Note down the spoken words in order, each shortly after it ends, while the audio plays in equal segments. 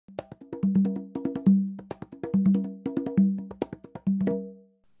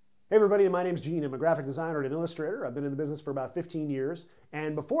everybody, my name's Gene. I'm a graphic designer and an illustrator. I've been in the business for about 15 years.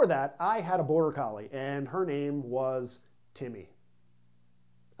 And before that, I had a border collie, and her name was Timmy.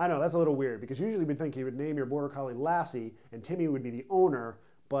 I know, that's a little weird, because usually we'd think you would name your border collie Lassie, and Timmy would be the owner,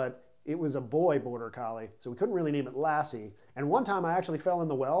 but it was a boy border collie, so we couldn't really name it Lassie. And one time I actually fell in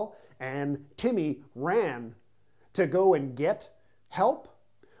the well, and Timmy ran to go and get help,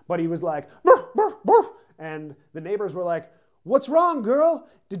 but he was like, "Burf, burf, burf," and the neighbors were like, "What's wrong, girl?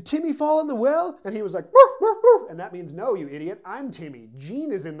 Did Timmy fall in the well?" And he was like, "Burf, burf, burf," and that means, "No, you idiot, I'm Timmy.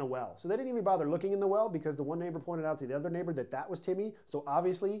 Gene is in the well." So they didn't even bother looking in the well, because the one neighbor pointed out to the other neighbor that that was Timmy, so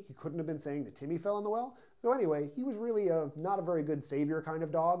obviously he couldn't have been saying that Timmy fell in the well. So anyway, he was really not a very good savior kind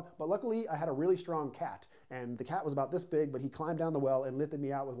of dog, but luckily I had a really strong cat, and the cat was about this big, but he climbed down the well and lifted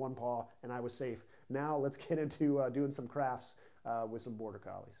me out with one paw, and I was safe. Now let's get into doing some crafts with some border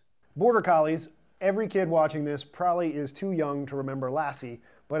collies. Border collies, every kid watching this probably is too young to remember Lassie,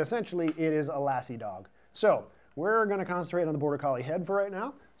 but essentially it is a Lassie dog. So we're going to concentrate on the border collie head for right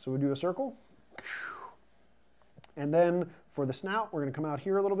now. So we'll do a circle. And then for the snout, we're going to come out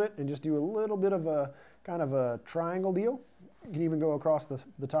here a little bit and just do a little bit of a kind of a triangle deal. You can even go across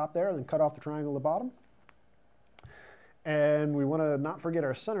the top there and then cut off the triangle at the bottom. And we want to not forget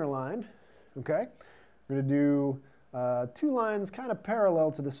our center line. Okay, we're going to do two lines kind of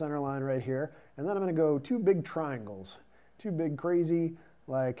parallel to the center line right here. And then I'm going to go two big triangles. Two big, crazy,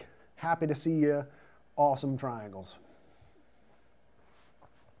 like, happy to see you, awesome triangles.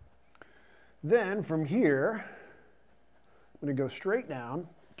 Then from here, I'm going to go straight down.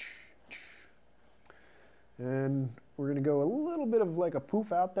 And we're going to go a little bit of like a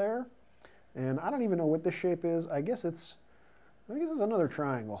poof out there. And I don't even know what this shape is. I guess it's another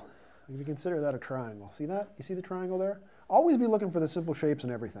triangle. You can consider that a triangle. See that? You see the triangle there? Always be looking for the simple shapes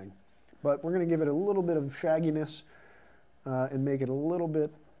and everything. But we're going to give it a little bit of shagginess and make it a little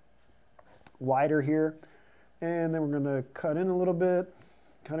bit wider here. And then we're going to cut in a little bit,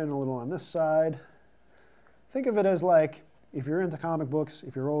 cut in a little on this side. Think of it as like, if you're into comic books,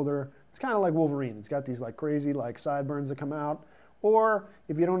 if you're older, it's kind of like Wolverine. It's got these like crazy like sideburns that come out. Or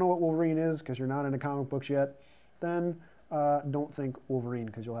if you don't know what Wolverine is because you're not into comic books yet, then don't think Wolverine,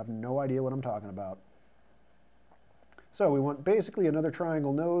 because you'll have no idea what I'm talking about. So we want basically another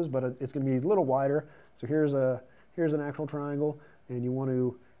triangle nose, but it's going to be a little wider. So here's an actual triangle, and you want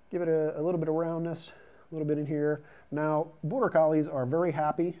to give it a little bit of roundness, a little bit in here. Now, border collies are very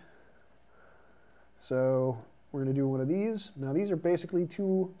happy. So we're going to do one of these. Now these are basically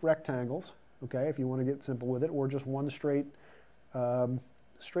two rectangles, okay, if you want to get simple with it, or just one straight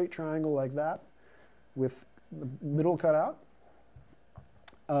triangle like that with the middle cut out.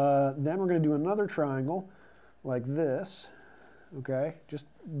 Then we're going to do another triangle like this, okay, just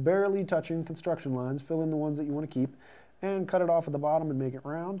barely touching construction lines, fill in the ones that you want to keep, and cut it off at the bottom and make it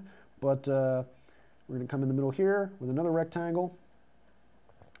round. But we're going to come in the middle here with another rectangle,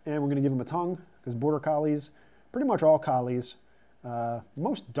 and we're going to give them a tongue, because border collies, pretty much all collies,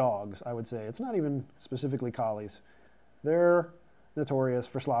 most dogs, I would say, it's not even specifically collies, they're notorious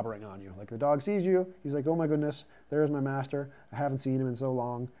for slobbering on you. Like, the dog sees you, he's like, "Oh my goodness, there's my master. I haven't seen him in so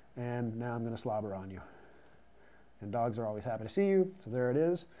long, and now I'm going to slobber on you." And dogs are always happy to see you, so there it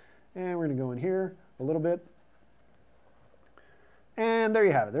is. And we're going to go in here a little bit. And there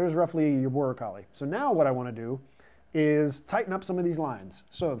you have it. There's roughly your border collie. So now what I want to do is tighten up some of these lines.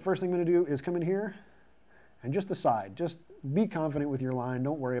 So the first thing I'm going to do is come in here and just decide. Just be confident with your line.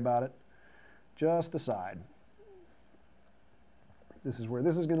 Don't worry about it. Just decide. This is where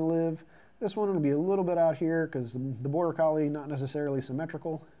this is going to live. This one will be a little bit out here because the border collie, not necessarily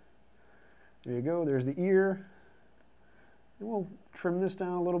symmetrical. There you go. There's the ear. And we'll trim this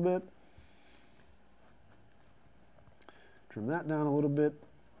down a little bit. Trim that down a little bit.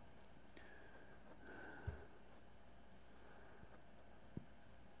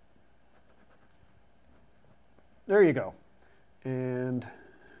 There you go. And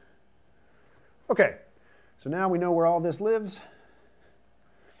okay, so now we know where all this lives.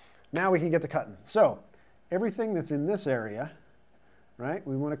 Now we can get to cutting. So everything that's in this area, right,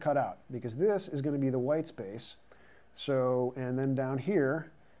 we want to cut out, because this is going to be the white space. So, and then down here,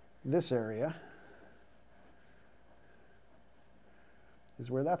 this area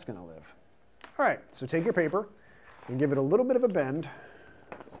is where that's going to live. All right, so take your paper and give it a little bit of a bend.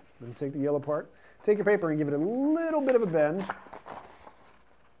 Then take the yellow part. Take your paper and give it a little bit of a bend.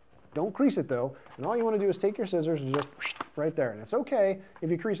 Don't crease it though. And all you want to do is take your scissors and just right there. And it's okay if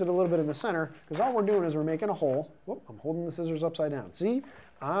you crease it a little bit in the center, because all we're doing is we're making a hole. Whoop, I'm holding the scissors upside down. See,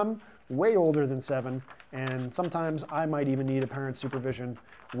 I'm way older than 7, and sometimes I might even need a parent's supervision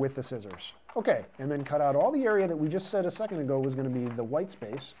with the scissors. Okay, and then cut out all the area that we just said a second ago was going to be the white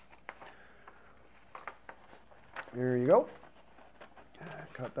space. There you go.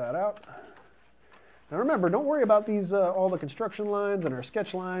 Cut that out. Now remember, don't worry about these all the construction lines and our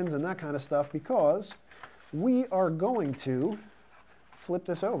sketch lines and that kind of stuff, because we are going to flip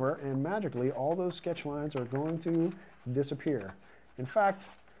this over and magically all those sketch lines are going to disappear. In fact,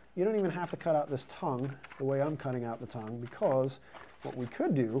 you don't even have to cut out this tongue the way I'm cutting out the tongue, because what we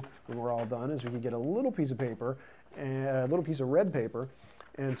could do when we're all done is we could get a little piece of paper, and a little piece of red paper,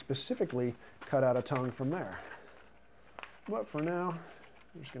 and specifically cut out a tongue from there. But for now,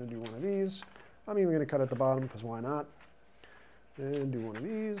 I'm just going to do one of these. I'm even going to cut at the bottom, because why not? And do one of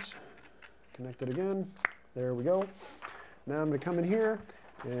these. Connect it again. There we go. Now I'm going to come in here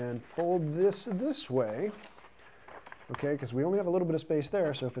and fold this way. Okay, because we only have a little bit of space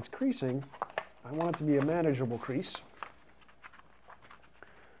there, so if it's creasing, I want it to be a manageable crease.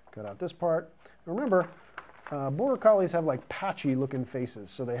 Cut out this part. Remember, Border Collies have like patchy looking faces,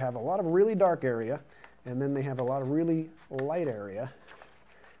 so they have a lot of really dark area, and then they have a lot of really light area.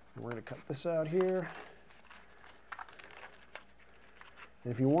 And we're going to cut this out here.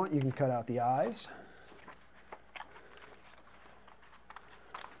 And if you want, you can cut out the eyes.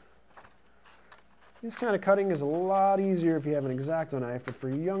 This kind of cutting is a lot easier if you have an X-Acto knife, but for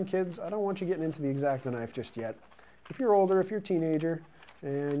you young kids, I don't want you getting into the X-Acto knife just yet. If you're older, if you're a teenager,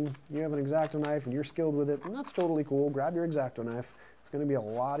 and you have an X-Acto knife and you're skilled with it, and that's totally cool, grab your X-Acto knife. It's going to be a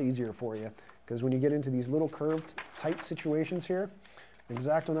lot easier for you, because when you get into these little curved, tight situations here, an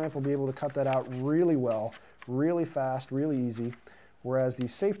X-Acto knife will be able to cut that out really well, really fast, really easy, whereas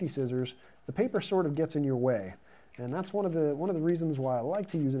these safety scissors, the paper sort of gets in your way. And that's one of the reasons why I like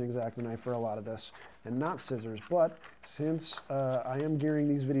to use an X-Acto knife for a lot of this, and not scissors. But since I am gearing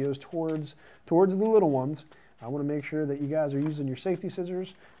these videos towards the little ones, I want to make sure that you guys are using your safety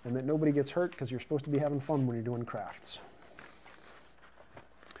scissors and that nobody gets hurt, because you're supposed to be having fun when you're doing crafts.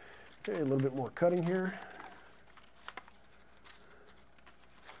 Okay, a little bit more cutting here.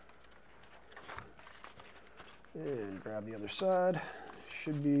 And grab the other side.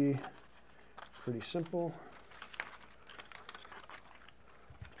 Should be pretty simple.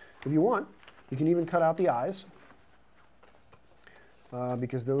 If you want, you can even cut out the eyes,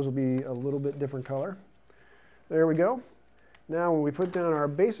 because those will be a little bit different color. There we go. Now when we put down our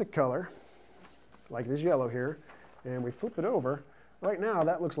basic color, like this yellow here, and we flip it over, right now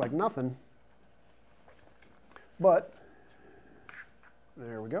that looks like nothing, but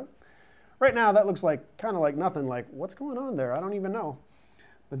there we go. Right now that looks like kind of like nothing, like what's going on there? I don't even know.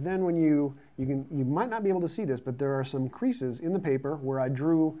 But then when you might not be able to see this, but there are some creases in the paper where I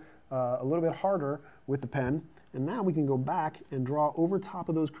drew a little bit harder with the pen, and now we can go back and draw over top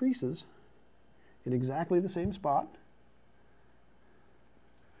of those creases in exactly the same spot.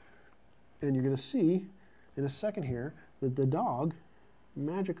 And you're going to see in a second here that the dog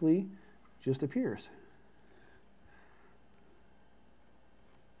magically just appears.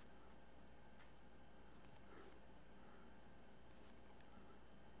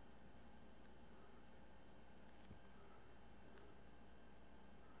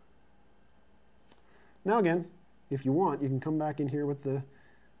 Now again, if you want, you can come back in here with the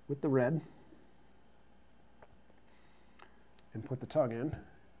red and put the tongue in.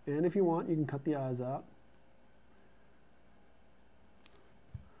 And if you want, you can cut the eyes out.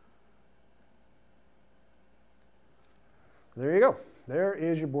 There you go. There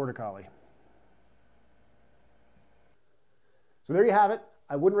is your Border Collie. So there you have it.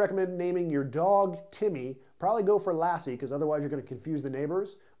 I wouldn't recommend naming your dog Timmy. Probably go for Lassie, because otherwise you're going to confuse the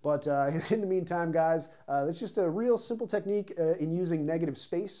neighbors. But in the meantime, guys, that's just a real simple technique in using negative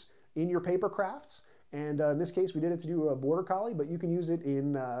space in your paper crafts. And in this case, we did it to do a Border Collie, but you can use it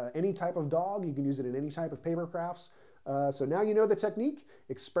in any type of dog. You can use it in any type of paper crafts. So now you know the technique.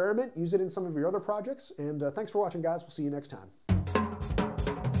 Experiment, use it in some of your other projects. And thanks for watching, guys. We'll see you next time.